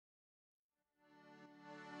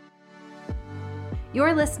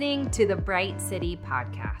You're listening to the Bright City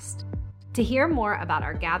Podcast. To hear more about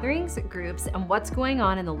our gatherings, groups, and what's going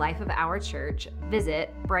on in the life of our church, visit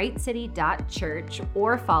brightcity.church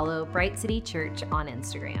or follow Bright City Church on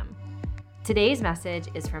Instagram. Today's message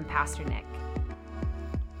is from Pastor Nick.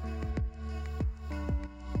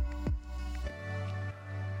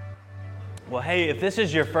 Well, hey, if this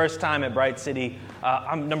is your first time at Bright City,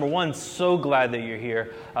 I'm, number one, so glad that you're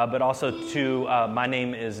here, but also, two, my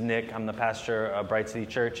name is Nick. I'm the pastor of Bright City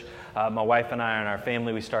Church. My wife and I and our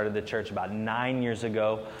family, we started the church about 9 years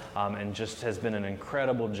ago, and just has been an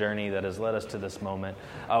incredible journey that has led us to this moment.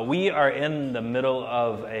 We are in the middle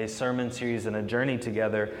of a sermon series and a journey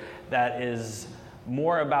together that is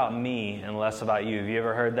more about me and less about you. Have you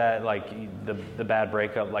ever heard that, like the bad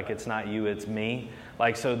breakup, like it's not you, it's me?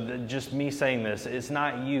 Like, so just me saying this, it's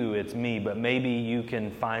not you, it's me, but maybe you can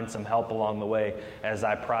find some help along the way as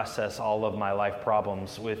I process all of my life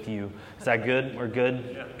problems with you. Is that good? We're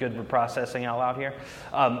good? Yeah. Good for processing out loud here?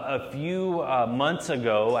 A few months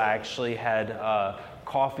ago, I actually had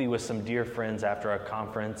coffee with some dear friends after a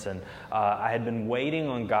conference, and I had been waiting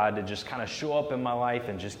on God to just kind of show up in my life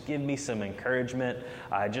and just give me some encouragement.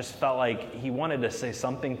 I just felt like He wanted to say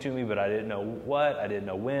something to me, but I didn't know what, I didn't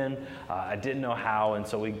know when, I didn't know how, and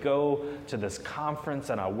so we go to this conference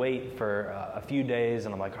and I wait for a few days,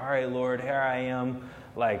 and I'm like, all right, Lord, here I am.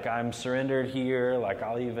 Like, I'm surrendered here. Like,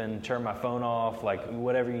 I'll even turn my phone off, like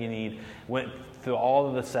whatever you need. Went through all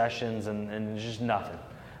of the sessions and just nothing.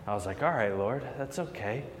 I was like, all right, Lord, that's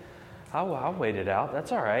okay. I'll wait it out.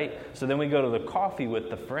 That's all right. So then we go to the coffee with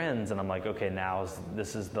the friends, and I'm like, okay,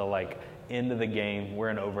 this is the end of the game. We're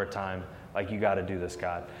in overtime. Like, you got to do this,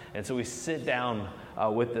 God. And so we sit down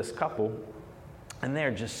with this couple, and they're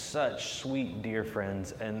just such sweet, dear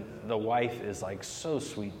friends. And the wife is like so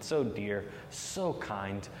sweet, so dear, so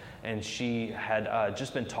kind. And she had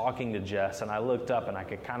just been talking to Jess, and I looked up and I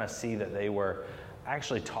could kind of see that they were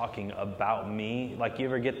actually talking about me. Like, you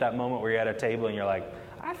ever get that moment where you're at a table and you're like,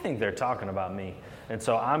 I think they're talking about me. And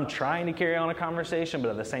so I'm trying to carry on a conversation,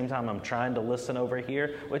 but at the same time I'm trying to listen over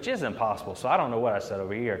here, which isn't possible. So I don't know what I said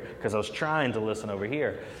over here because I was trying to listen over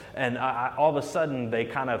here. And all of a sudden they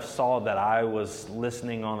kind of saw that I was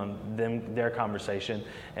listening on their conversation.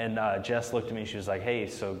 And Jess looked at me and she was like, hey,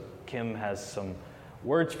 so Kim has some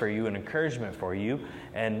words for you and encouragement for you.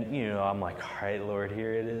 And, I'm like, all right, Lord,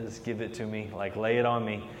 here it is. Give it to me. Like, lay it on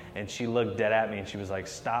me. And she looked dead at me and she was like,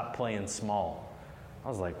 stop playing small. I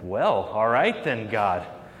was like, well, all right then, God.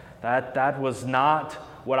 That was not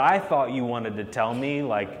what I thought you wanted to tell me.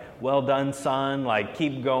 Like, well done, son. Like,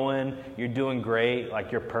 keep going. You're doing great.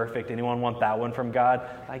 Like, you're perfect. Anyone want that one from God?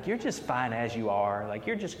 Like, you're just fine as you are. Like,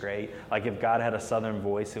 you're just great. Like, if God had a southern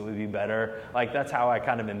voice, it would be better. Like, that's how I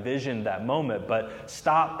kind of envisioned that moment. But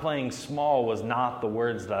stop playing small was not the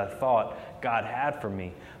words that I thought God had for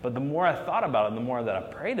me. But the more I thought about it, the more that I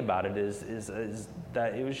prayed about it, is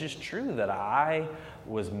that it was just true that I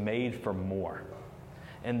was made for more.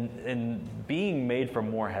 And being made for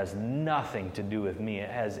more has nothing to do with me.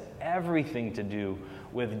 It has everything to do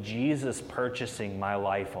with Jesus purchasing my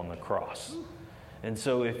life on the cross. And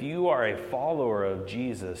so if you are a follower of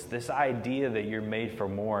Jesus, this idea that you're made for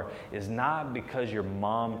more is not because your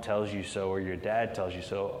mom tells you so or your dad tells you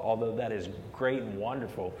so, although that is great and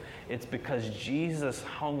wonderful. It's because Jesus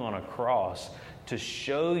hung on a cross to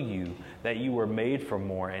show you that you were made for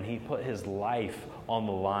more, and He put His life on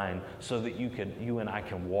the line so that you and I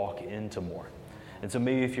can walk into more. And so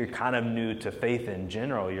maybe if you're kind of new to faith in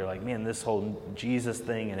general, you're like, man, this whole Jesus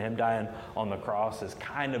thing and Him dying on the cross is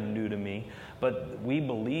kind of new to me. But we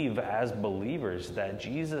believe as believers that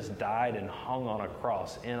Jesus died and hung on a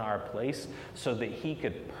cross in our place so that He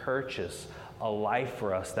could purchase a life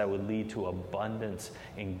for us that would lead to abundance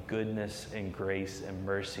and goodness and grace and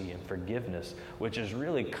mercy and forgiveness, which is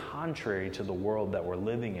really contrary to the world that we're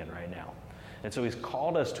living in right now. And so He's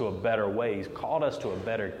called us to a better way. He's called us to a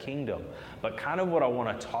better kingdom. But kind of what I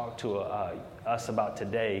want to talk to us about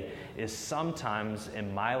today is sometimes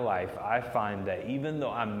in my life, I find that even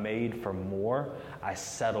though I'm made for more, I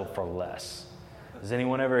settle for less. Has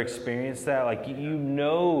anyone ever experienced that? Like, you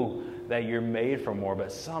know that you're made for more,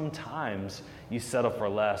 but sometimes you settle for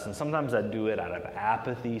less. And sometimes I do it out of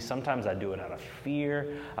apathy. Sometimes I do it out of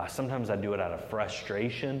fear. Sometimes I do it out of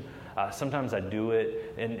frustration. Sometimes I do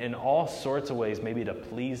it in all sorts of ways, maybe to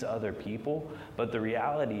please other people. But the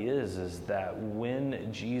reality is that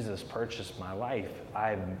when Jesus purchased my life,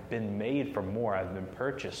 I've been made for more. I've been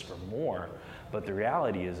purchased for more. But the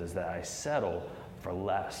reality is that I settle for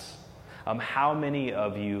less. How many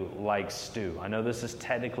of you like stew? I know this is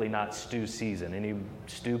technically not stew season. Any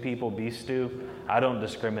stew people, beef stew? I don't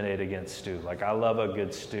discriminate against stew. Like, I love a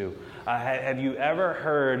good stew. Have you ever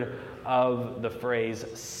heard of the phrase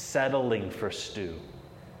settling for stew?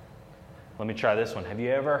 Let me try this one. Have you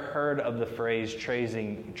ever heard of the phrase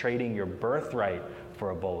trading your birthright for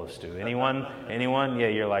a bowl of stew? Anyone? Anyone? Yeah,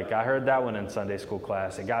 you're like, I heard that one in Sunday school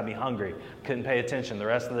class. It got me hungry. Couldn't pay attention the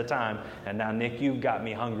rest of the time. And now, Nick, you've got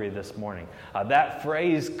me hungry this morning. That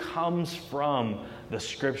phrase comes from the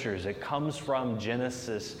scriptures. It comes from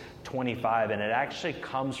Genesis 25, and it actually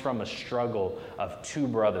comes from a struggle of two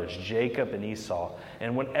brothers, Jacob and Esau.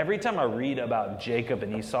 And every time I read about Jacob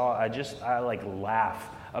and Esau, I laugh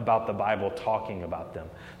about the Bible talking about them.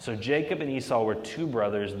 So Jacob and Esau were two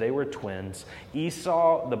brothers. They were twins.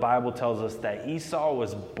 Esau, the Bible tells us that Esau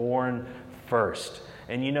was born first.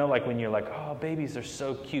 And you know, like when you're like, oh, babies are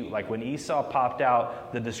so cute. Like when Esau popped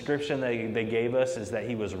out, the description they gave us is that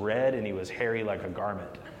he was red and he was hairy like a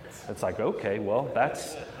garment. It's like, okay, well,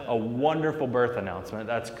 that's a wonderful birth announcement.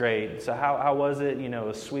 That's great. So how was it? You know, it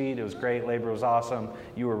was sweet. It was great. Labor was awesome.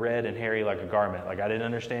 You were red and hairy like a garment. Like, I didn't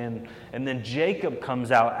understand. And then Jacob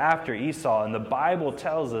comes out after Esau, and the Bible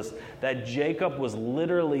tells us that Jacob was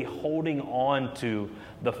literally holding on to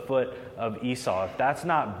the foot of Esau. If that's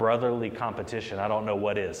not brotherly competition, I don't know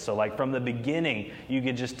what is. So like from the beginning, you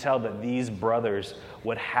could just tell that these brothers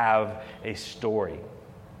would have a story.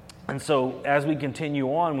 And so as we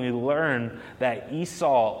continue on, we learn that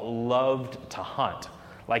Esau loved to hunt.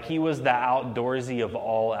 Like he was the outdoorsy of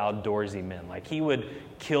all outdoorsy men. Like he would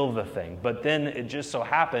kill the thing. But then it just so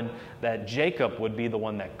happened that Jacob would be the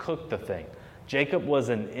one that cooked the thing. Jacob was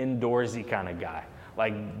an indoorsy kind of guy.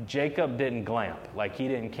 Like Jacob didn't glamp. Like he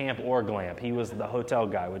didn't camp or glamp. He was the hotel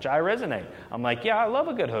guy, which I resonate. I'm like, yeah, I love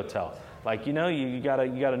a good hotel. Like, you know, you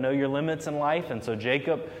gotta know your limits in life. And so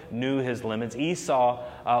Jacob knew his limits. Esau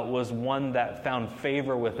was one that found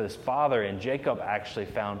favor with his father, and Jacob actually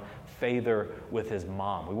found favor with his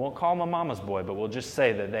mom. We won't call him a mama's boy, but we'll just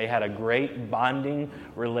say that they had a great bonding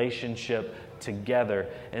relationship together.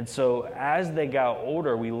 And so as they got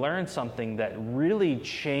older, we learned something that really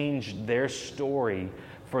changed their story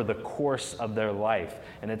for the course of their life.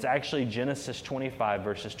 And it's actually Genesis 25,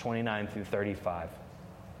 verses 29 through 35.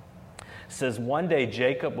 It says, one day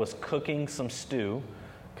Jacob was cooking some stew,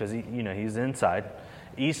 because he's inside.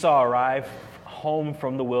 Esau arrived home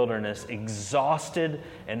from the wilderness, exhausted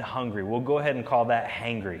and hungry. We'll go ahead and call that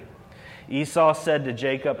hangry. Esau said to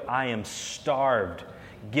Jacob, I am starved.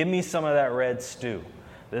 Give me some of that red stew.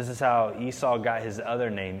 This is how Esau got his other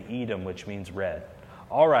name, Edom, which means red.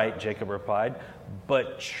 All right, Jacob replied,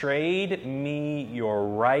 but trade me your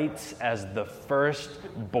rights as the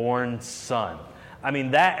firstborn son. I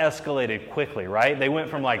mean, that escalated quickly, right? They went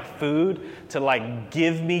from like food to like,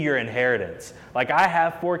 give me your inheritance. Like I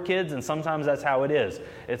have 4 kids, and sometimes that's how it is.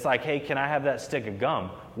 It's like, hey, can I have that stick of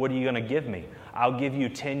gum? What are you going to give me? I'll give you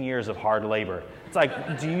 10 years of hard labor. It's like,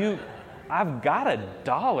 I've got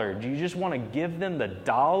 $1. Do you just want to give them the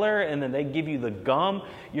 $1 and then they give you the gum?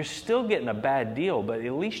 You're still getting a bad deal, but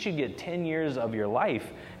at least you get 10 years of your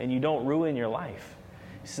life and you don't ruin your life.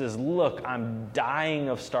 He says, look, I'm dying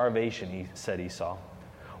of starvation, said Esau.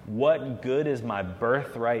 What good is my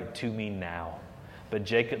birthright to me now? But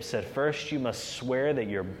Jacob said, first you must swear that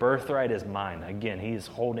your birthright is mine. Again, he is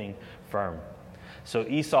holding firm. So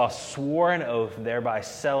Esau swore an oath, thereby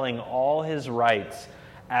selling all his rights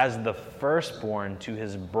as the firstborn to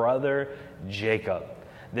his brother Jacob.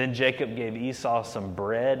 Then Jacob gave Esau some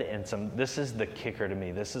bread and this is the kicker to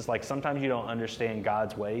me. This is like, sometimes you don't understand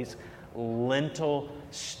God's ways. Lentil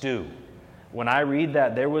stew. When I read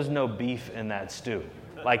that, there was no beef in that stew.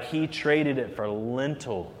 Like he traded it for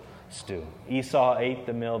lentil stew. Esau ate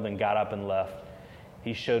the meal, then got up and left.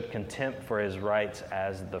 He showed contempt for his rights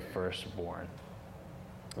as the firstborn.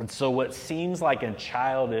 And so what seems like a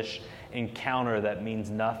childish encounter that means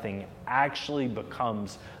nothing actually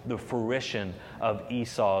becomes the fruition of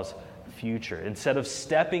Esau's future. Instead of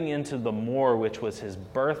stepping into the more, which was his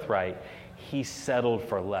birthright, he settled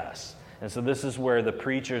for less. And so this is where the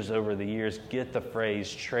preachers over the years get the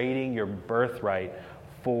phrase, trading your birthright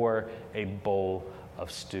for a bowl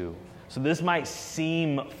of stew. So this might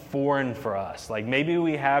seem foreign for us. Like maybe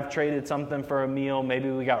we have traded something for a meal.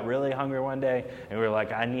 Maybe we got really hungry one day and we were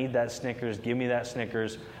like, I need that Snickers. Give me that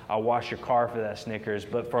Snickers. I'll wash your car for that Snickers.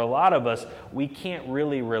 But for a lot of us, we can't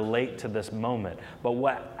really relate to this moment. But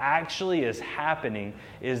what actually is happening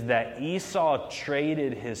is that Esau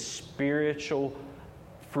traded his spiritual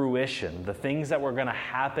fruition, the things that were going to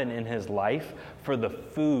happen in his life, for the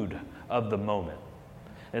food of the moment.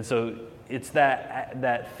 And so it's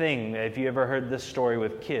that thing, if you ever heard this story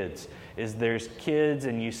with kids, is there's kids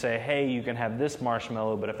and you say, hey, you can have this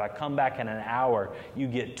marshmallow, but if I come back in an hour, you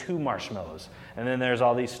get 2 marshmallows. And then there's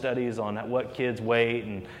all these studies on what kids weight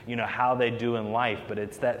and how they do in life. But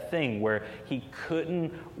it's that thing where he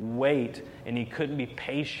couldn't wait and he couldn't be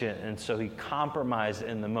patient, and so he compromised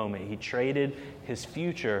in the moment. He traded his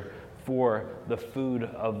future for the food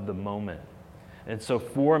of the moment. And so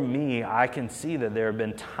for me, I can see that there have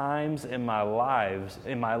been times in my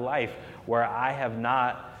life where I have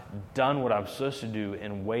not done what I'm supposed to do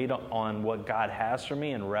and wait on what God has for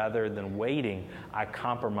me, and rather than waiting, I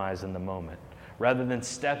compromise in the moment. Rather than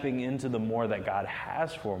stepping into the more that God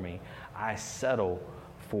has for me, I settle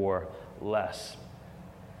for less.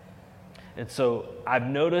 And so I've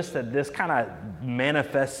noticed that this kind of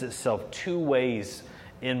manifests itself 2 ways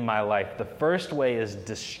in my life. The first way is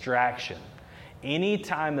distraction. Any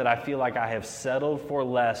time that I feel like I have settled for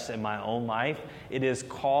less in my own life, it has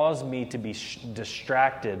caused me to be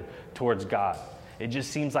distracted towards God. It just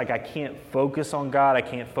seems like I can't focus on God. I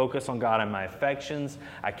can't focus on God in my affections.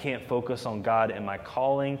 I can't focus on God in my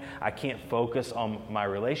calling. I can't focus on my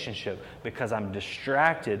relationship because I'm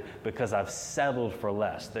distracted because I've settled for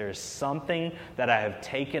less. There's something that I have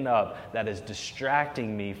taken up that is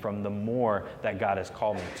distracting me from the more that God has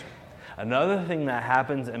called me to. Another thing that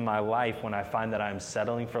happens in my life when I find that I'm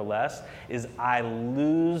settling for less is I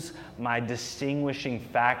lose my distinguishing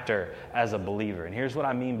factor as a believer. And here's what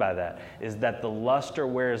I mean by that, is that the luster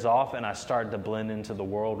wears off and I start to blend into the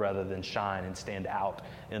world rather than shine and stand out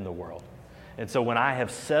in the world. And so when I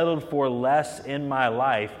have settled for less in my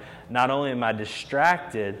life, not only am I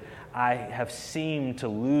distracted, I have seemed to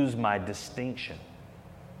lose my distinction.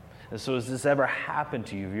 And so has this ever happened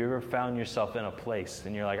to you? Have you ever found yourself in a place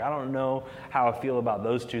and you're like, I don't know how I feel about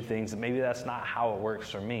those 2 things, and maybe that's not how it works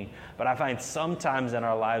for me. But I find sometimes in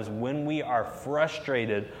our lives when we are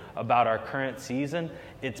frustrated about our current season,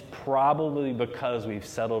 it's probably because we've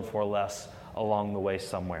settled for less along the way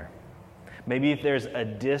somewhere. Maybe if there's a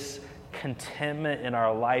discontentment in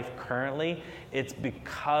our life currently, it's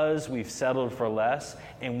because we've settled for less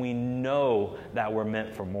and we know that we're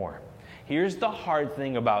meant for more. Here's the hard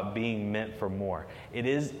thing about being meant for more. It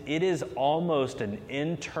is almost an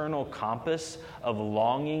internal compass of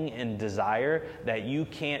longing and desire that you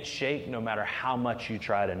can't shake no matter how much you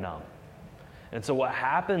try to numb. And so what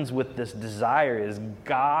happens with this desire is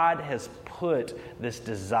God has put this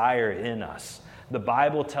desire in us. The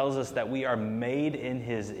Bible tells us that we are made in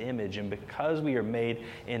His image, and because we are made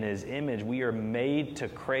in His image, we are made to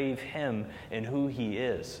crave Him and who He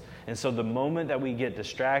is. And so the moment that we get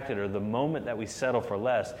distracted or the moment that we settle for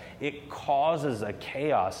less, it causes a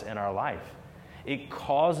chaos in our life. It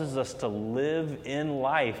causes us to live in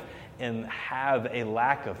life and have a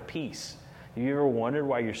lack of peace. Have you ever wondered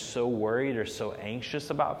why you're so worried or so anxious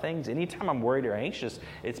about things? Anytime I'm worried or anxious,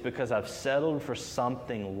 it's because I've settled for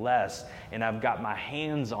something less and I've got my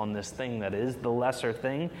hands on this thing that is the lesser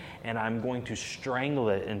thing, and I'm going to strangle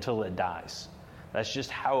it until it dies. That's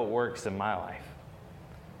just how it works in my life.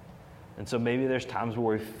 And so maybe there's times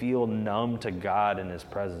where we feel numb to God and His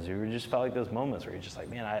presence. You just felt like those moments where you're just like,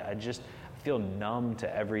 man, I just feel numb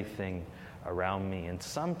to everything around me. And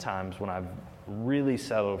sometimes when I've really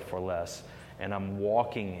settled for less and I'm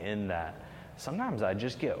walking in that, sometimes I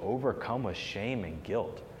just get overcome with shame and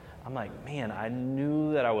guilt. I'm like, man, I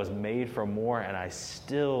knew that I was made for more and I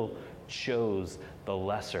still chose the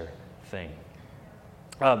lesser thing.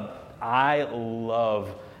 I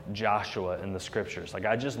love Joshua in the scriptures.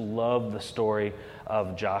 I just love the story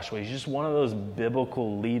of Joshua. He's just one of those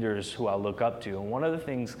biblical leaders who I look up to. And one of the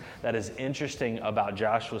things that is interesting about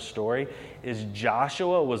Joshua's story is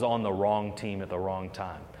Joshua was on the wrong team at the wrong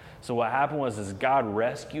time. So what happened was God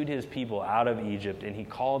rescued His people out of Egypt, and He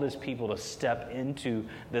called His people to step into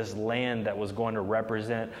this land that was going to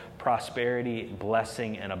represent prosperity,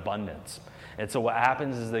 blessing, and abundance. And so what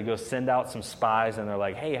happens is they go send out some spies, and they're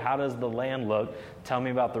like, hey, how does the land look? Tell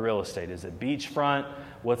me about the real estate. Is it beachfront?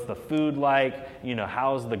 What's the food like?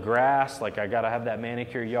 How's the grass? I got to have that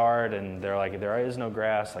manicure yard. And they're like, there is no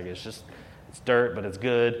grass. It's dirt, but it's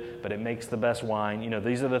good, but it makes the best wine.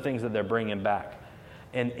 These are the things that they're bringing back.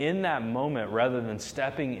 And in that moment, rather than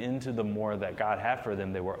stepping into the more that God had for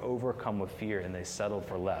them, they were overcome with fear and they settled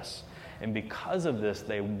for less. And because of this,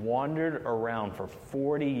 they wandered around for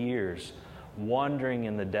 40 years, wandering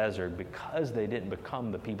in the desert because they didn't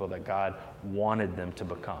become the people that God wanted them to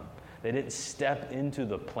become. They didn't step into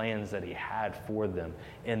the plans that He had for them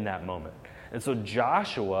in that moment. And so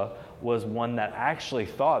Joshua was one that actually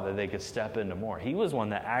thought that they could step into more. He was one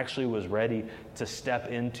that actually was ready to step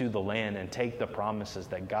into the land and take the promises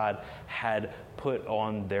that God had put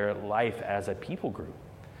on their life as a people group.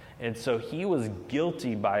 And so he was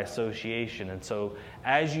guilty by association. And so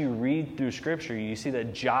as you read through Scripture, you see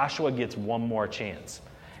that Joshua gets one more chance.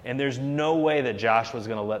 And there's no way that Joshua's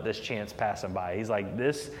going to let this chance pass him by. He's like,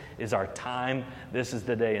 this is our time. This is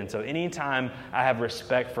the day. And so anytime I have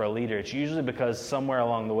respect for a leader, it's usually because somewhere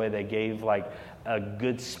along the way they gave like a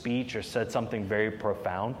good speech or said something very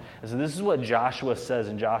profound. And so this is what Joshua says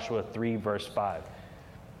in Joshua 3, verse 5.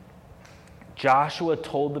 Joshua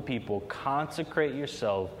told the people, consecrate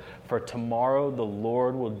yourself, for tomorrow the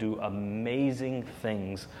Lord will do amazing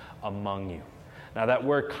things among you. Now that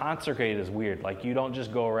word consecrate is weird. Like you don't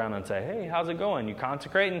just go around and say, hey, how's it going? You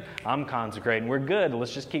consecrating? I'm consecrating. We're good.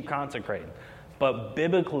 Let's just keep consecrating. But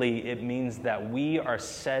biblically, it means that we are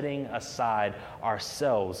setting aside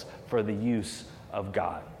ourselves for the use of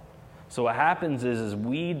God. So what happens is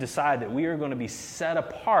we decide that we are going to be set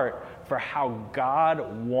apart for how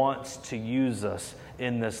God wants to use us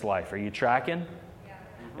in this life. Are you tracking?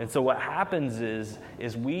 And so what happens is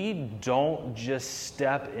we don't just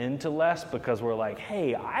step into less because we're like,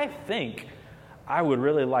 hey, I think I would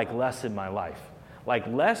really like less in my life. Like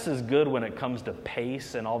less is good when it comes to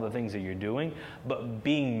pace and all the things that you're doing, but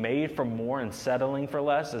being made for more and settling for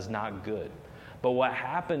less is not good. But what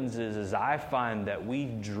happens is I find that we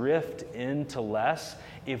drift into less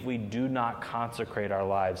if we do not consecrate our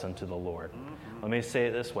lives unto the Lord. Let me say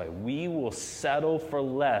it this way. We will settle for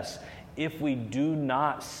less if we do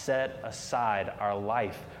not set aside our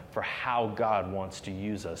life for how God wants to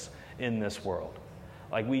use us in this world.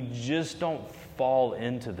 Like we just don't fall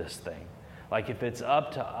into this thing. Like if it's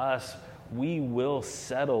up to us, we will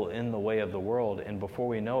settle in the way of the world, and before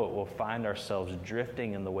we know it, we'll find ourselves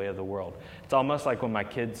drifting in the way of the world. It's almost like when my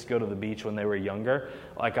kids go to the beach when they were younger.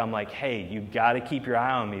 Like I'm like, hey, you got to keep your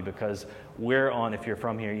eye on me because we're on, if you're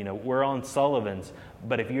from here, we're on Sullivan's.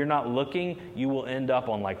 But if you're not looking, you will end up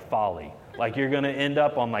on like Folly. Like you're going to end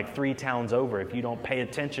up on like 3 towns over if you don't pay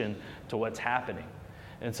attention to what's happening.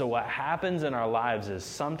 And so what happens in our lives is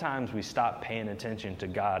sometimes we stop paying attention to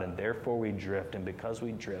God, and therefore we drift. And because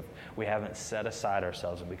we drift, we haven't set aside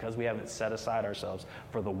ourselves. And because we haven't set aside ourselves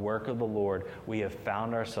for the work of the Lord, we have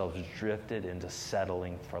found ourselves drifted into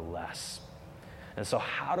settling for less. And so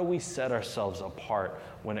how do we set ourselves apart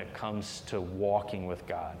when it comes to walking with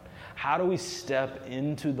God? How do we step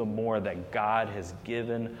into the more that God has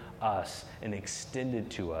given us and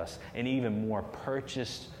extended to us, and even more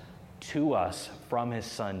purchased to us from his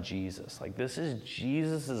son Jesus? Like this is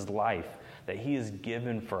Jesus' life that he has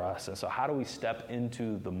given for us. And so how do we step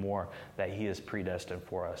into the more that he has predestined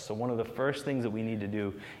for us? So one of the first things that we need to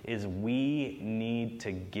do is we need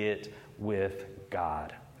to get with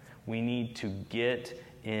God. We need to get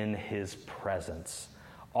in his presence.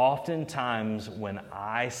 Oftentimes when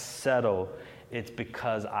I settle, it's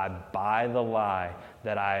because I buy the lie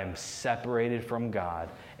that I am separated from God,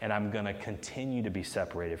 and I'm going to continue to be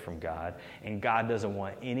separated from God, and God doesn't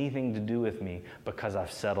want anything to do with me because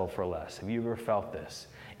I've settled for less. Have you ever felt this?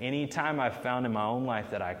 Anytime I've found in my own life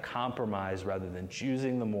that I compromise rather than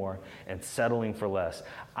choosing the more and settling for less,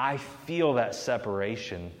 I feel that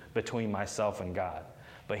separation between myself and God.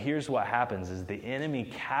 But here's what happens is the enemy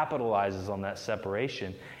capitalizes on that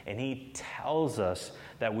separation, and he tells us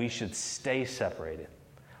that we should stay separated.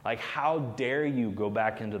 Like, how dare you go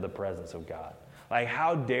back into the presence of God? Like,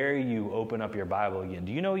 how dare you open up your Bible again?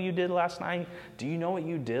 Do you know what you did last night? Do you know what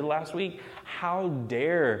you did last week? How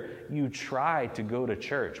dare you try to go to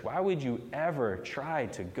church? Why would you ever try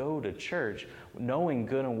to go to church knowing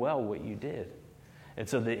good and well what you did? And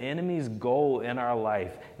so the enemy's goal in our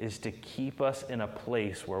life is to keep us in a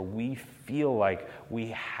place where we feel like we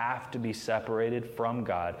have to be separated from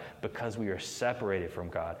God because we are separated from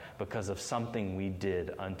God because of something we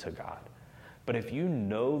did unto God. But if you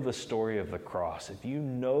know the story of the cross, if you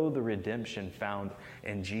know the redemption found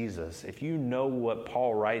in Jesus, if you know what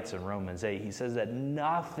Paul writes in Romans 8, he says that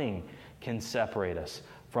nothing can separate us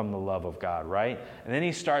from the love of God, right? And then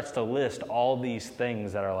he starts to list all these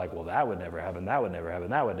things that are like, well, that would never happen, that would never happen,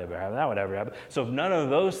 that would never happen, that would never happen. So if none of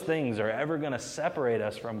those things are ever going to separate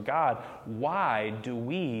us from God, why do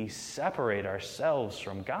we separate ourselves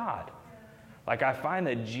from God? Like, I find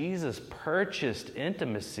that Jesus purchased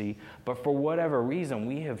intimacy, but for whatever reason,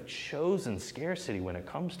 we have chosen scarcity when it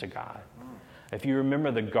comes to God. If you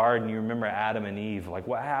remember the garden, you remember Adam and Eve, like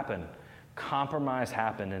what happened? Compromise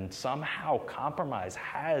happened, and somehow compromise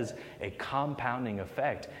has a compounding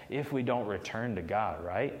effect if we don't return to God,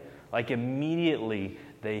 right? Like immediately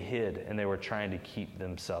they hid and they were trying to keep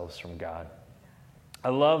themselves from God. I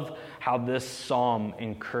love how this psalm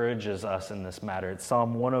encourages us in this matter. It's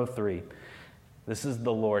Psalm 103. This is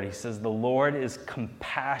the Lord. He says, "The Lord is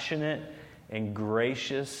compassionate and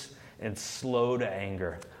gracious and slow to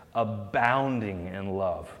anger, abounding in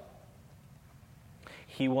love.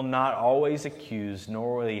 He will not always accuse,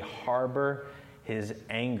 nor will he harbor his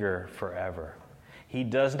anger forever. He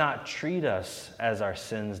does not treat us as our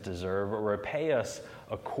sins deserve or repay us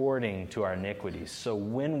according to our iniquities." So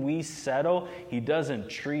when we settle, he doesn't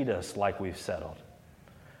treat us like we've settled.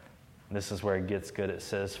 This is where it gets good. It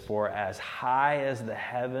says, "For as high as the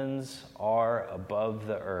heavens are above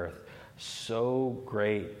the earth, so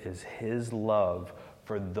great is his love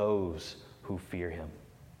for those who fear him.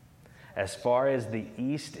 As far as the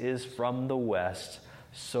east is from the west,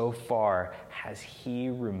 so far has he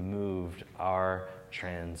removed our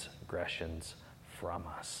transgressions from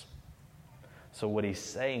us." So what he's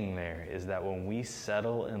saying there is that when we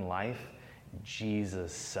settle in life,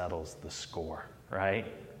 Jesus settles the score, right?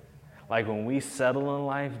 Like when we settle in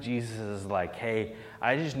life, Jesus is like, "Hey,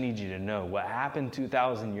 I just need you to know what happened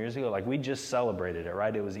 2,000 years ago." Like we just celebrated it,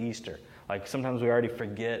 right? It was Easter. Like sometimes we already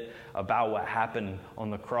forget about what happened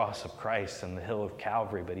on the cross of Christ and the hill of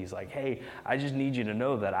Calvary. But he's like, "Hey, I just need you to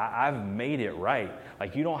know that I've made it right.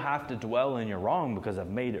 Like you don't have to dwell in your wrong because I've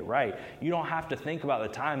made it right. You don't have to think about the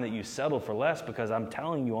time that you settled for less because I'm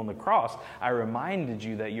telling you on the cross, I reminded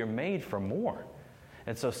you that you're made for more."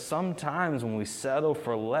 And so sometimes when we settle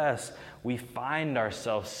for less, we find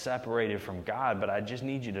ourselves separated from God. But I just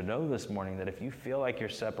need you to know this morning that if you feel like you're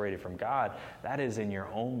separated from God, that is in your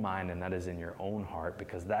own mind and that is in your own heart,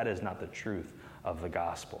 because that is not the truth of the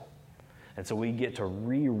gospel. And so we get to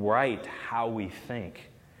rewrite how we think.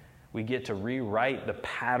 We get to rewrite the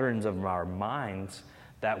patterns of our minds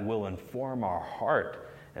that will inform our heart.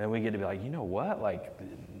 And then we get to be like, you know what? Like,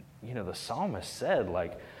 you know, the psalmist said,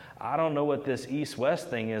 like, I don't know what this east-west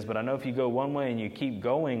thing is, but I know if you go one way and you keep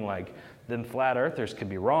going, like, then flat earthers could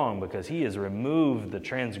be wrong because he has removed the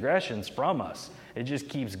transgressions from us. It just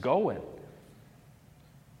keeps going.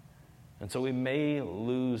 And so we may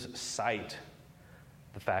lose sight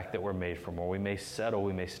the fact that we're made for more. We may settle,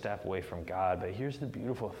 we may step away from God. But here's the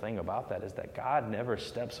beautiful thing about that is that God never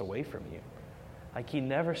steps away from you. Like he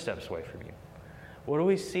never steps away from you. What do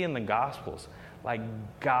we see in the Gospels? Like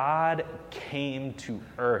God came to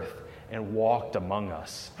earth and walked among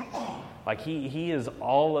us. Like he is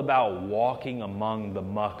all about walking among the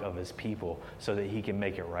muck of his people so that he can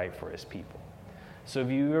make it right for his people. So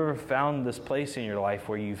have you ever found this place in your life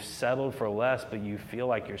where you've settled for less but you feel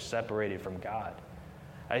like you're separated from God?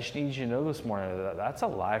 I just need you to know this morning that that's a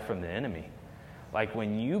lie from the enemy. Like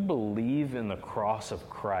when you believe in the cross of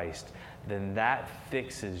Christ, then that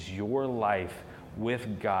fixes your life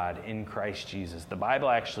with God in Christ Jesus. The Bible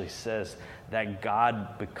actually says that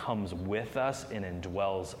God becomes with us and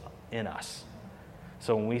indwells in us.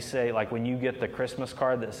 So when we say, like when you get the Christmas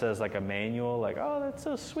card that says like Emmanuel, like, oh, that's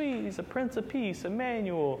so sweet, he's a Prince of Peace,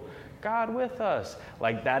 Emmanuel, God with us.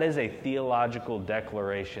 Like that is a theological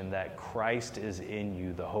declaration that Christ is in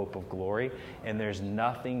you, the hope of glory, and there's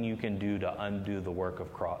nothing you can do to undo the work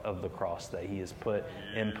of the cross that he has put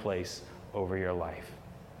in place over your life.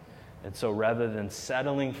 And so rather than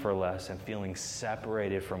settling for less and feeling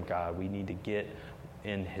separated from God, we need to get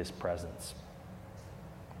in his presence.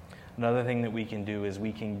 Another thing that we can do is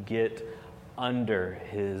we can get under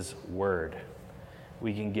his word.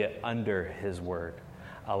 We can get under his word.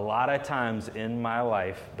 A lot of times in my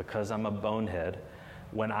life, because I'm a bonehead,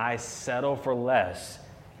 when I settle for less,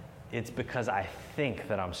 it's because I think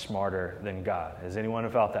that I'm smarter than God. Has anyone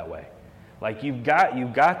felt that way? Like you've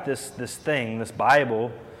got this thing, this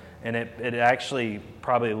Bible, and it actually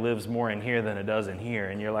probably lives more in here than it does in here.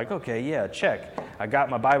 And you're like, okay, yeah, check. I got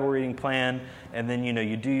my Bible reading plan. And then,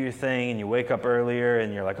 you do your thing and you wake up earlier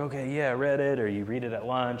and you're like, okay, yeah, I read it. Or you read it at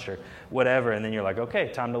lunch or whatever. And then you're like, okay,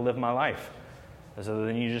 time to live my life. And so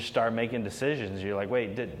then you just start making decisions. You're like,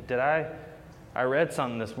 wait, did I read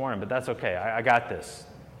something this morning, but that's okay. I got this.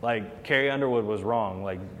 Like Carrie Underwood was wrong.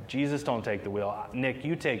 Like Jesus don't take the wheel. Nick,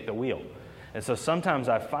 you take the wheel. And so sometimes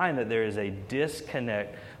I find that there is a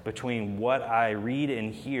disconnect between what I read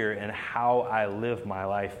and hear and how I live my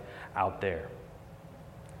life out there.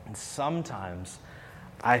 And sometimes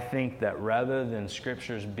I think that rather than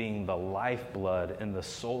scriptures being the lifeblood and the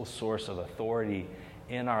sole source of authority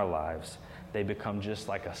in our lives, they become just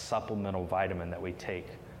like a supplemental vitamin that we take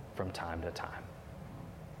from time to time.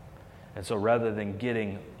 And so rather than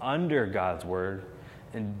getting under God's word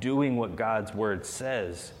and doing what God's word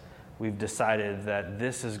says, we've decided that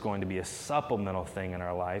this is going to be a supplemental thing in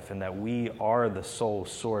our life and that we are the sole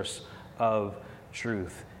source of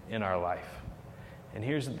truth in our life. And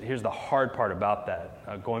here's the hard part about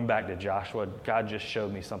that. Going back to Joshua, God just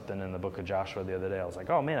showed me something in the book of Joshua the other day. I was like,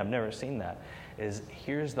 oh man, I've never seen that.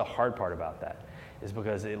 Here's the hard part about that. Is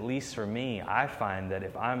because, at least for me, I find that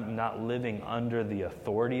if I'm not living under the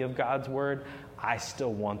authority of God's word, I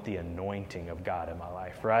still want the anointing of God in my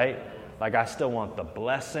life, right? Like, I still want the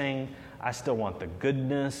blessing. I still want the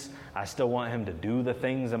goodness. I still want him to do the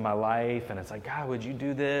things in my life. And it's like, God, would you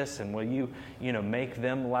do this? And will you, make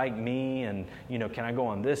them like me? And, can I go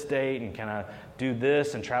on this date? And can I do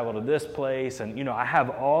this and travel to this place? And, I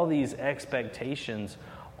have all these expectations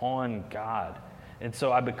on God. And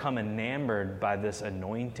so I become enamored by this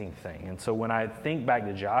anointing thing. And so when I think back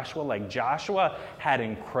to Joshua, like, Joshua had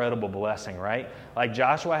incredible blessing, right? Like,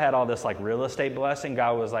 Joshua had all this, like, real estate blessing.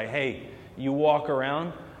 God was like, hey, you walk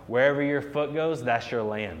around, wherever your foot goes, that's your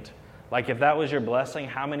land. Like, if that was your blessing,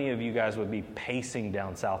 how many of you guys would be pacing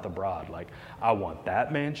down south abroad? Like, I want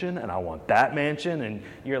that mansion, and I want that mansion, and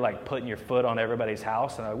you're, like, putting your foot on everybody's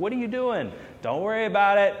house. And like, what are you doing? Don't worry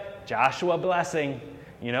about it. Joshua blessing.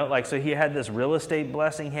 So he had this real estate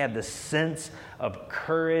blessing. He had this sense of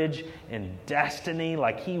courage and destiny.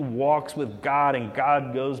 Like, he walks with God and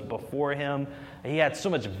God goes before him. He had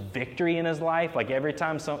so much victory in his life. Like, every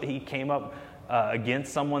time he came up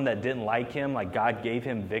against someone that didn't like him, like, God gave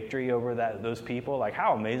him victory over those people. Like,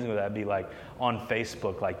 how amazing would that be, like, on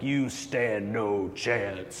Facebook? Like, you stand no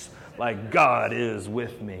chance. Like, God is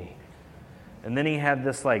with me. And then he had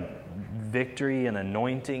this, like, victory and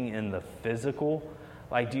anointing in the physical.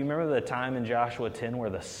 Like, do you remember the time in Joshua 10 where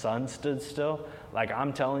the sun stood still? Like,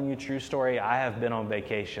 I'm telling you, true story, I have been on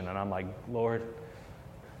vacation, and I'm like, Lord,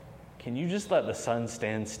 can you just let the sun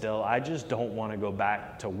stand still? I just don't want to go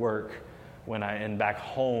back to work and back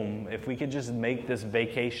home. If we could just make this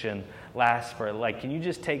vacation last for, like, can you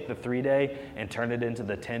just take the 3-day and turn it into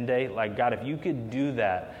the 10-day? Like, God, if you could do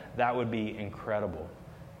that, that would be incredible.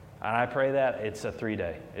 And I pray that it's a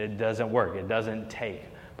 3-day. It doesn't work. It doesn't take.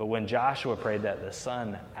 But when Joshua prayed that, the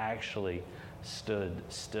sun actually stood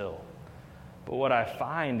still. But what I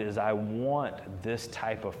find is I want this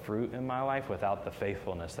type of fruit in my life without the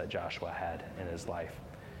faithfulness that Joshua had in his life.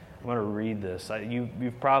 I'm going to read this.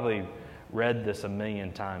 You've probably read this a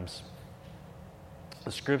million times.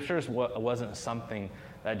 The scriptures wasn't something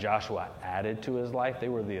that Joshua added to his life. They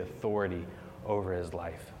were the authority over his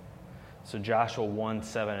life. So Joshua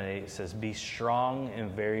 1:7-8 says, be strong and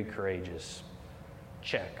very courageous.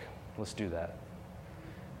 Check. Let's do that.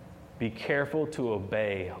 Be careful to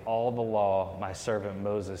obey all the law my servant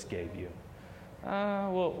Moses gave you.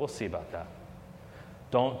 We'll see about that.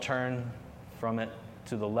 Don't turn from it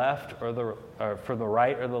to the left or for the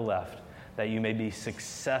right or the left, that you may be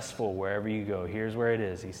successful wherever you go. Here's where it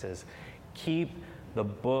is. He says, keep the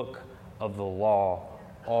book of the law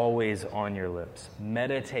always on your lips.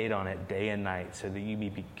 Meditate on it day and night so that you may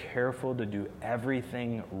be careful to do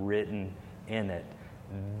everything written in it.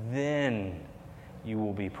 Then you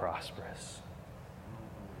will be prosperous.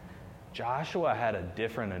 Joshua had a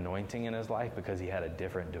different anointing in his life because he had a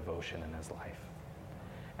different devotion in his life.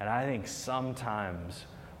 And I think sometimes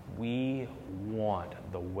we want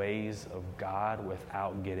the ways of God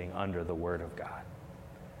without getting under the Word of God.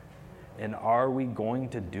 And are we going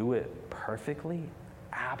to do it perfectly?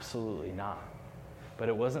 Absolutely not. But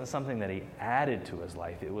it wasn't something that he added to his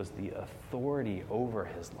life. It was the authority over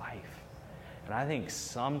his life. And I think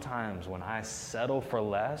sometimes when I settle for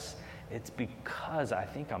less, it's because I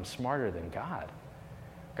think I'm smarter than God.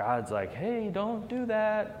 God's like, hey, don't do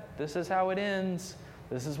that. This is how it ends.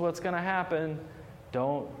 This is what's going to happen.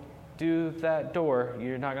 Don't do that door.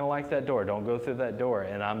 You're not going to like that door. Don't go through that door.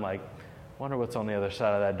 And I'm like, wonder what's on the other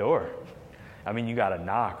side of that door. I mean, you got to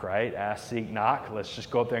knock, right? Ask, seek, knock. Let's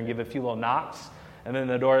just go up there and give a few little knocks. And then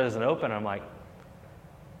the door doesn't open. I'm like,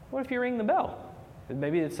 what if you ring the bell?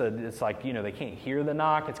 Maybe it's like, they can't hear the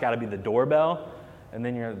knock. It's got to be the doorbell. And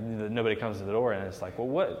then nobody comes to the door, and it's like, well,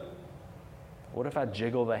 what if I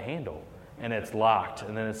jiggle the handle and it's locked?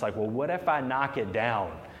 And then it's like, well, what if I knock it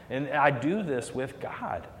down? And I do this with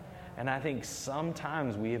God. And I think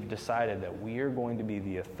sometimes we have decided that we are going to be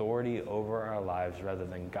the authority over our lives rather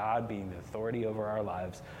than God being the authority over our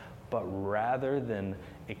lives. But rather than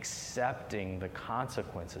accepting the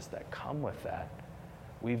consequences that come with that,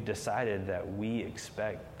 we've decided that we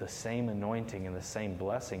expect the same anointing and the same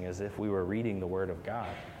blessing as if we were reading the Word of God.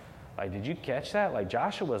 Like, did you catch that? Like,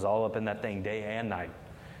 Joshua was all up in that thing day and night.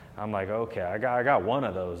 I'm like, okay, I got one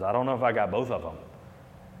of those. I don't know if I got both of them.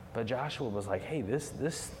 But Joshua was like, hey, this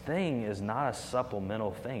thing is not a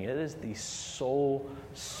supplemental thing. It is the sole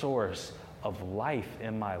source of life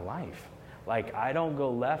in my life. Like, I don't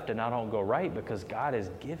go left and I don't go right because God has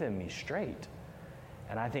given me straight.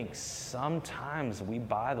 And I think sometimes we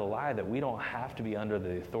buy the lie that we don't have to be under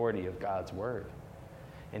the authority of God's word.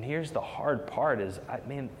 And here's the hard part is,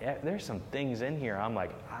 there's some things in here I'm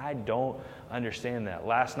like, I don't understand that.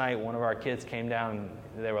 Last night, one of our kids came down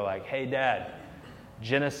and they were like, hey, Dad,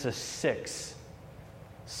 Genesis 6,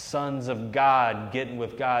 sons of God getting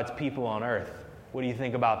with God's people on earth. What do you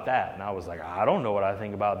think about that? And I was like, I don't know what I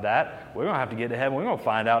think about that. We're going to have to get to heaven. We're going to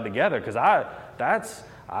find out together because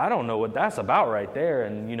I don't know what that's about right there.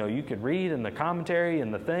 And, you could read in the commentary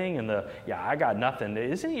and the thing and I got nothing.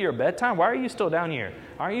 Isn't it your bedtime? Why are you still down here?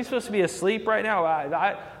 Aren't you supposed to be asleep right now?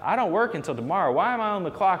 I don't work until tomorrow. Why am I on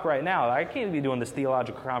the clock right now? I can't be doing this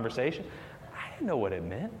theological conversation. I didn't know what it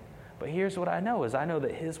meant. But here's what I know is I know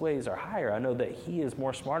that his ways are higher. I know that he is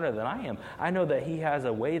more smarter than I am. I know that he has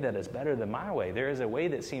a way that is better than my way. There is a way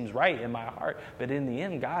that seems right in my heart. But in the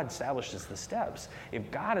end, God establishes the steps. If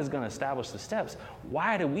God is going to establish the steps,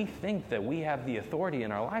 why do we think that we have the authority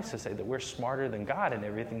in our lives to say that we're smarter than God in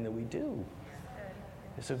everything that we do?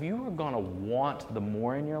 So if you are going to want the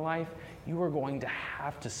more in your life, you are going to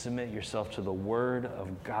have to submit yourself to the Word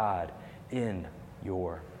of God in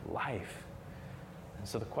your life. And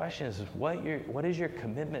so the question is what is your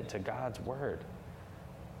commitment to God's word?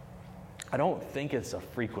 I don't think it's a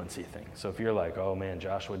frequency thing. So if you're like, oh man,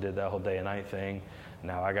 Joshua did that whole day and night thing,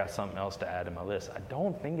 now I got something else to add to my list. I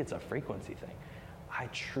don't think it's a frequency thing. I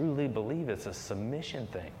truly believe it's a submission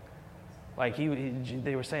thing. Like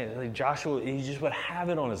they were saying, like Joshua, he just would have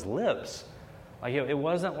it on his lips. Like it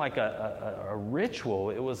wasn't like a ritual,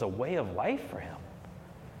 it was a way of life for him.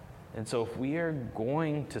 And so if we are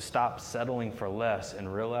going to stop settling for less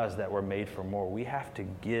and realize that we're made for more, we have to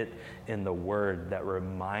get in the word that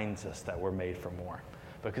reminds us that we're made for more.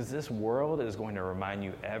 Because this world is going to remind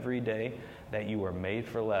you every day that you are made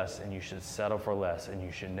for less and you should settle for less and you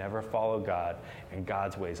should never follow God, and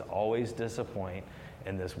God's ways always disappoint,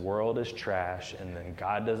 and this world is trash, and then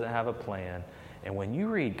God doesn't have a plan. And when you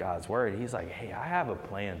read God's word, he's like, hey, I have a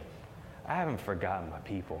plan. I haven't forgotten my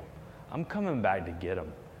people. I'm coming back to get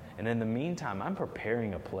them. And in the meantime, I'm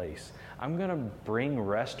preparing a place. I'm going to bring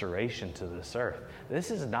restoration to this earth.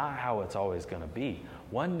 This is not how it's always going to be.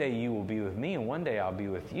 One day you will be with me, and one day I'll be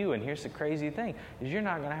with you. And here's the crazy thing, is you're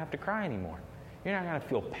not going to have to cry anymore. You're not going to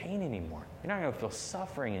feel pain anymore. You're not going to feel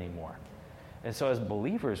suffering anymore. And so as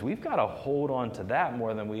believers, we've got to hold on to that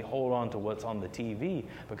more than we hold on to what's on the TV.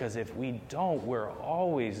 Because if we don't, we're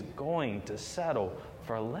always going to settle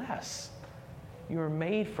for less. You are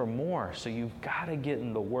made for more, so you've got to get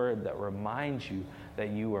in the word that reminds you that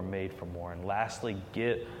you are made for more. And lastly,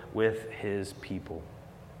 get with his people.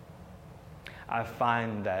 I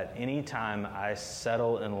find that anytime I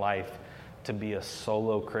settle in life to be a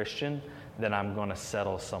solo Christian, then I'm going to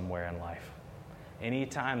settle somewhere in life.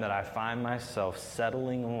 Anytime that I find myself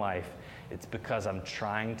settling in life, it's because I'm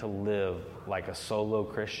trying to live like a solo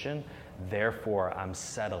Christian. Therefore, I'm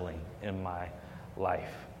settling in my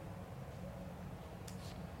life.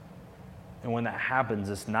 And when that happens,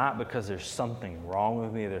 it's not because there's something wrong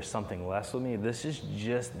with me, there's something less with me. This is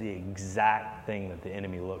just the exact thing that the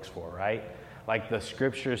enemy looks for, right? Like the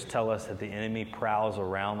scriptures tell us that the enemy prowls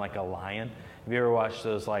around like a lion. Have you ever watched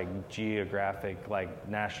those like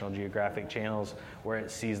National Geographic channels where it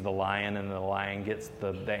sees the lion and the lion gets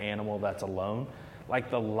the animal that's alone? Like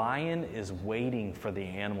the lion is waiting for the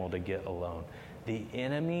animal to get alone. The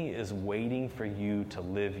enemy is waiting for you to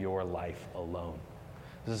live your life alone.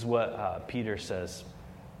 This is what Peter says.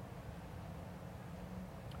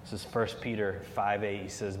 This is 1 Peter 5:8. He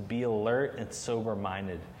says, be alert and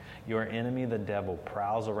sober-minded. Your enemy, the devil,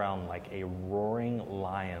 prowls around like a roaring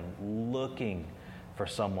lion looking for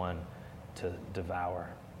someone to devour.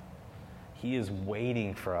 He is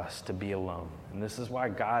waiting for us to be alone. And this is why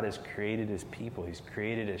God has created his people. He's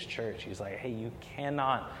created his church. He's like, hey, you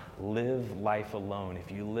cannot live life alone.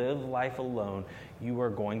 If you live life alone, you are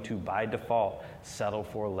going to, by default, settle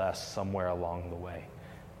for less somewhere along the way.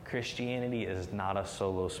 Christianity is not a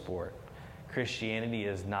solo sport. Christianity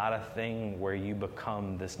is not a thing where you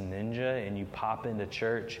become this ninja and you pop into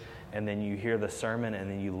church and then you hear the sermon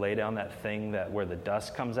and then you lay down that thing where the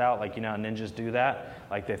dust comes out. Like, you know how ninjas do that?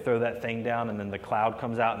 Like they throw that thing down and then the cloud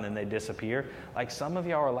comes out and then they disappear. Like some of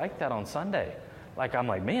y'all are like that on Sunday. Like I'm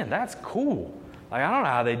like, man, that's cool. Like I don't know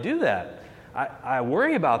how they do that. I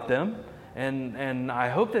worry about them and I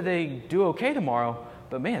hope that they do okay tomorrow.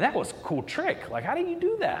 But man, that was a cool trick. Like how do you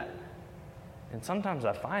do that? And sometimes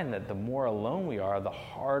I find that the more alone we are, the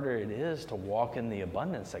harder it is to walk in the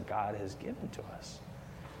abundance that God has given to us.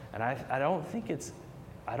 And I don't think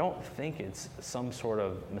it's some sort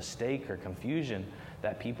of mistake or confusion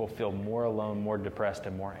that people feel more alone, more depressed,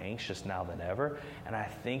 and more anxious now than ever. And I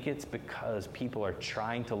think it's because people are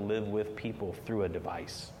trying to live with people through a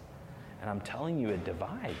device. And I'm telling you, it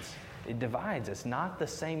divides. It divides. It's not the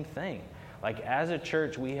same thing. Like, as a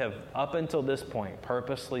church, we have, up until this point,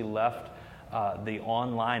 purposely left the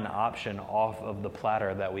online option off of the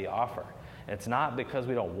platter that we offer. It's not because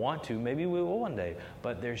we don't want to. Maybe we will one day.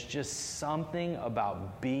 But there's just something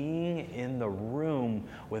about being in the room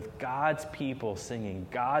with God's people, singing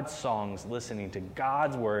God's songs, listening to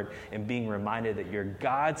God's word, and being reminded that you're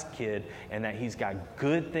God's kid and that He's got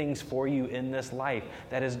good things for you in this life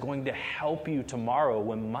that is going to help you tomorrow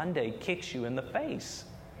when Monday kicks you in the face.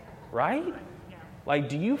 Right? Like,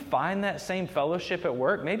 do you find that same fellowship at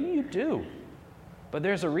work? Maybe you do. But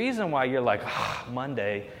there's a reason why you're like,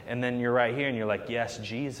 Monday, and then you're right here and you're like, yes,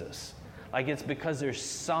 Jesus. Like, it's because there's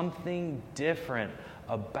something different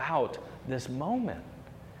about this moment.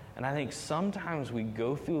 And I think sometimes we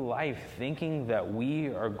go through life thinking that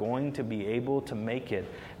we are going to be able to make it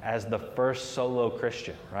as the first solo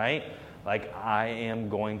Christian, right? Like, I am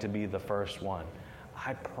going to be the first one.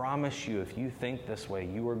 I promise you, if you think this way,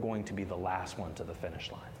 you are going to be the last one to the finish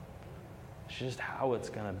line. It's just how it's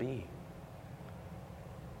going to be.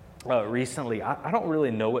 Recently, I don't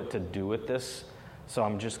really know what to do with this, so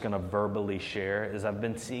I'm just going to verbally share, is I've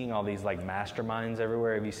been seeing all these like masterminds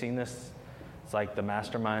everywhere. Have you seen this? It's like the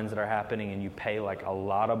masterminds that are happening, and you pay like a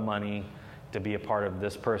lot of money to be a part of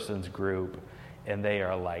this person's group. And they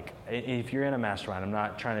are like, if you're in a mastermind, I'm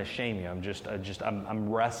not trying to shame you.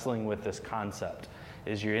 I'm wrestling with this concept.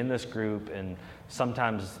 Is you're in this group, and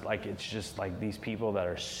sometimes like it's just like these people that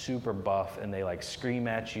are super buff, and they like scream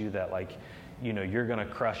at you that like, you know, you're gonna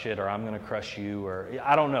crush it, or I'm gonna crush you, or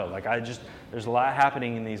I don't know. Like, there's a lot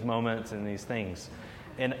happening in these moments and these things,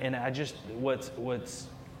 and I just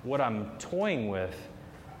what I'm toying with,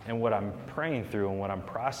 and what I'm praying through, and what I'm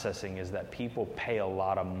processing is that people pay a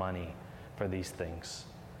lot of money for these things.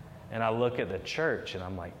 And I look at the church and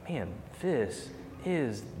I'm like, man, this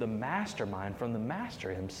is the mastermind from the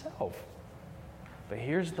master himself. But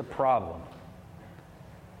here's the problem,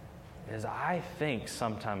 is I think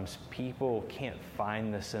sometimes people can't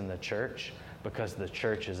find this in the church because the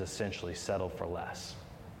church is essentially settled for less.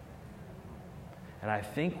 And I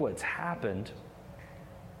think what's happened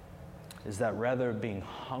is that rather than being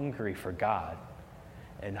hungry for God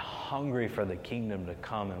and hungry for the kingdom to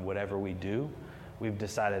come in whatever we do, we've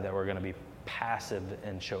decided that we're going to be passive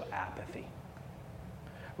and show apathy.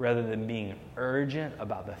 Rather than being urgent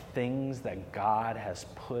about the things that God has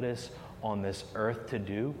put us on this earth to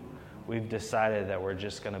do, we've decided that we're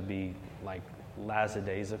just going to be like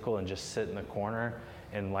lackadaisical and just sit in the corner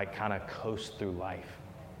and like kind of coast through life.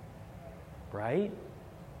 Right?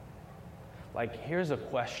 Like, here's a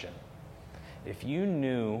question. If you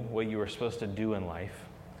knew what you were supposed to do in life,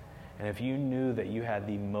 and if you knew that you had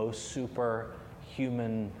the most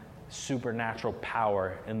superhuman, supernatural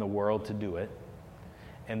power in the world to do it,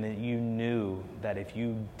 and that you knew that if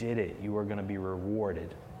you did it, you were going to be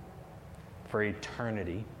rewarded for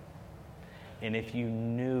eternity, and if you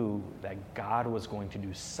knew that God was going to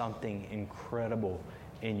do something incredible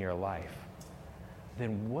in your life,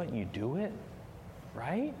 then wouldn't you do it?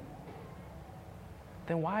 Right?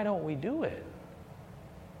 Then why don't we do it?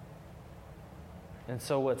 And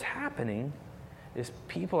so what's happening is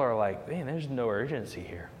people are like, man, there's no urgency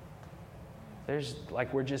here. There's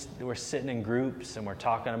like, we're sitting in groups and we're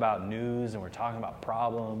talking about news and we're talking about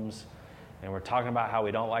problems and we're talking about how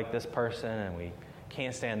we don't like this person and we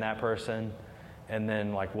can't stand that person. And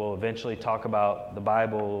then like we'll eventually talk about the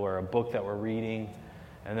Bible or a book that we're reading,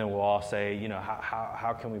 and then we'll all say, you know,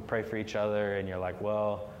 how can we pray for each other? And you're like,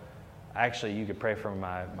 well, actually you could pray for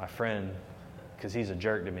my friend because he's a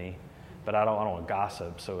jerk to me, but I don't want to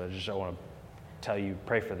gossip, so I want to tell you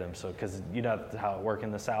pray for them. So because you know how it works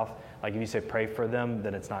in the South, like if you say pray for them,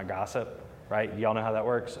 then it's not gossip, right? Y'all know how that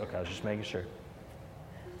works? Okay, I was just making sure.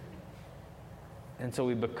 And so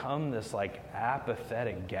we become this like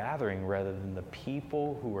apathetic gathering rather than the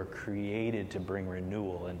people who were created to bring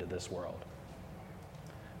renewal into this world.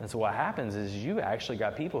 And so what happens is you actually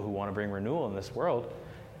got people who want to bring renewal in this world,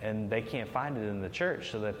 and they can't find it in the church,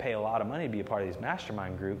 so they pay a lot of money to be a part of these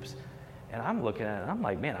mastermind groups. And I'm looking at it and I'm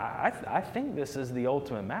like, man, I think this is the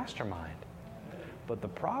ultimate mastermind. But the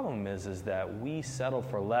problem is that we settle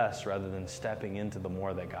for less rather than stepping into the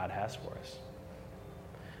more that God has for us.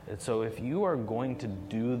 And so if you are going to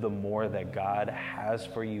do the more that God has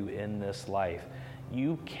for you in this life,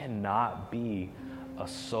 you cannot be a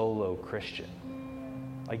solo Christian.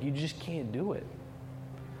 Like, you just can't do it.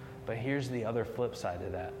 But here's the other flip side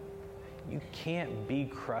of that. You can't be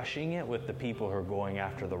crushing it with the people who are going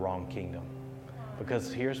after the wrong kingdom.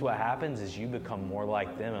 Because here's what happens is you become more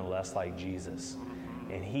like them and less like Jesus.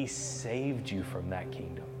 And he saved you from that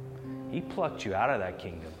kingdom. He plucked you out of that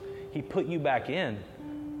kingdom. He put you back in,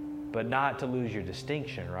 but not to lose your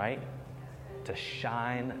distinction, right? To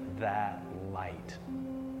shine that light.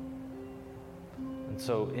 And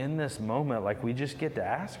so in this moment, like, we just get to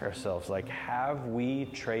ask ourselves, like, have we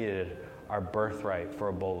traded our birthright for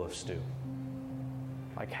a bowl of stew?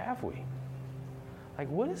 Like, have we? Like,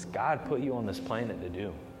 what does God put you on this planet to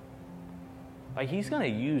do? Like, he's going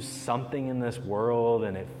to use something in this world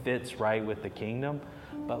and it fits right with the kingdom,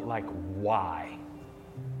 but like, why?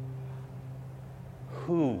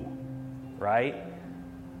 Who? Right?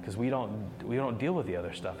 Because we don't deal with the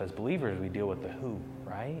other stuff. As believers, we deal with the who,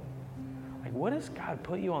 right? Like, what does God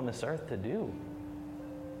put you on this earth to do?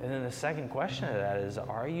 And then the second question to that is,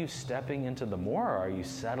 are you stepping into the more, or are you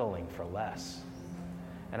settling for less?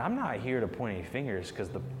 And I'm not here to point any fingers, because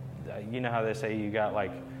you know how they say you got,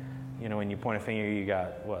 like, you know, when you point a finger, you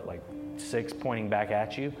got, what, like 6 pointing back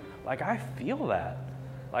at you? Like, I feel that.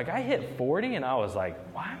 Like, I hit 40 and I was like,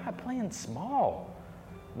 why am I playing small?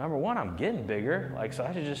 Number one, I'm getting bigger. Like, so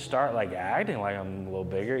I should just start, like, acting like I'm a little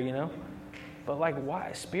bigger, you know? But, like,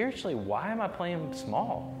 why, spiritually, why am I playing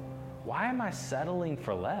small? Why am I settling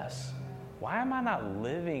for less? Why am I not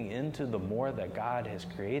living into the more that God has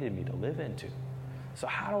created me to live into? So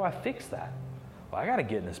how do I fix that? Well, I got to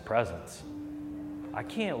get in his presence. I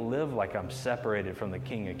can't live like I'm separated from the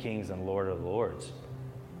King of Kings and Lord of Lords.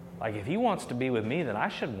 Like, if he wants to be with me, then I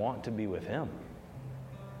should want to be with him.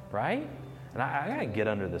 Right? And I got to get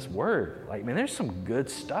under this word. Like, man, there's some good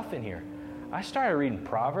stuff in here. I started reading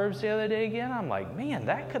Proverbs the other day again. I'm like, man,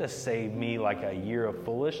 that could have saved me like a year of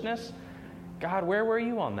foolishness. God, where were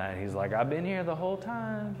you on that? He's like, I've been here the whole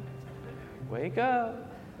time. Wake up.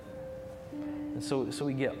 And so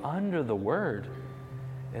we get under the word.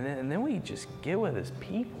 And then we just get with his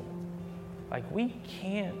people. Like, we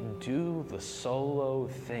can't do the solo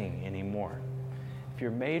thing anymore. If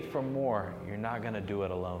you're made for more, you're not going to do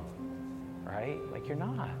it alone. Right? Like, you're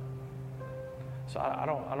not. So I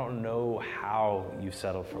don't know how you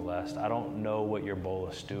settled for less. I don't know what your bowl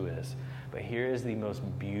of stew is. But here is the most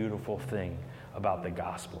beautiful thing about the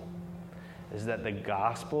gospel, is that the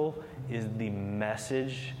gospel is the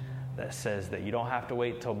message that says that you don't have to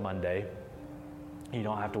wait till Monday. You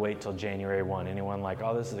don't have to wait till January 1. Anyone like,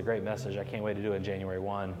 oh, this is a great message. I can't wait to do it January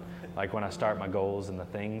 1. Like, when I start my goals and the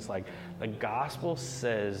things. Like, the gospel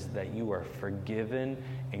says that you are forgiven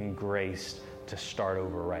and graced to start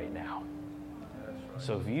over right now.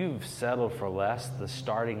 So if you've settled for less, the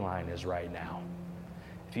starting line is right now.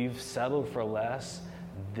 If you've settled for less,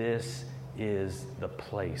 this is the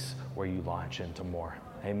place where you launch into more.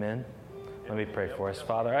 Amen? Let me pray for us.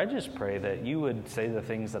 Father, I just pray that you would say the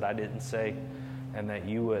things that I didn't say, and that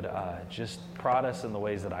you would just prod us in the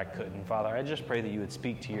ways that I couldn't. Father, I just pray that you would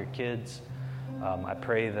speak to your kids. I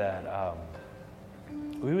pray that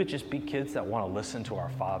we would just be kids that want to listen to our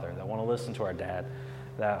Father, that want to listen to our Dad,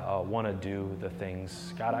 that want to do the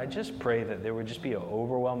things. God, I just pray that there would just be an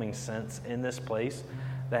overwhelming sense in this place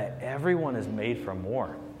that everyone is made for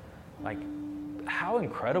more. Like, how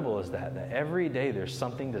incredible is that? That every day there's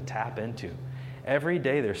something to tap into. Every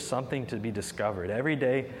day there's something to be discovered. Every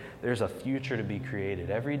day there's a future to be created.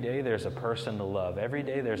 Every day there's a person to love. Every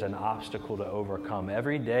day there's an obstacle to overcome.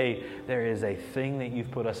 Every day there is a thing that you've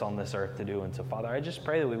put us on this earth to do. And so, Father, I just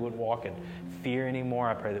pray that we wouldn't walk in fear anymore.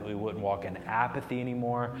 I pray that we wouldn't walk in apathy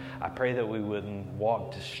anymore. I pray that we wouldn't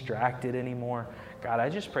walk distracted anymore. God, I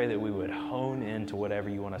just pray that we would hone into whatever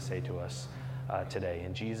you want to say to us today.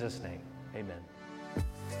 In Jesus' name, amen.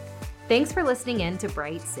 Thanks for listening in to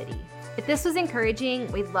Bright City. If this was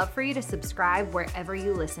encouraging, we'd love for you to subscribe wherever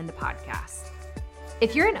you listen to podcasts.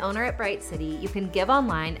 If you're an owner at Bright City, you can give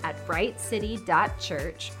online at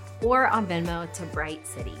brightcity.church or on Venmo to Bright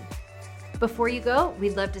City. Before you go,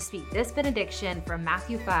 we'd love to speak this benediction from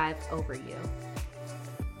Matthew 5 over you.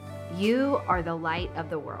 You are the light of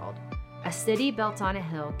the world. A city built on a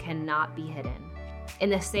hill cannot be hidden. In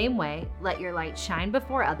the same way, let your light shine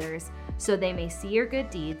before others so they may see your good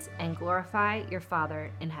deeds and glorify your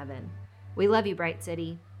Father in heaven. We love you, Bright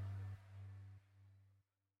City.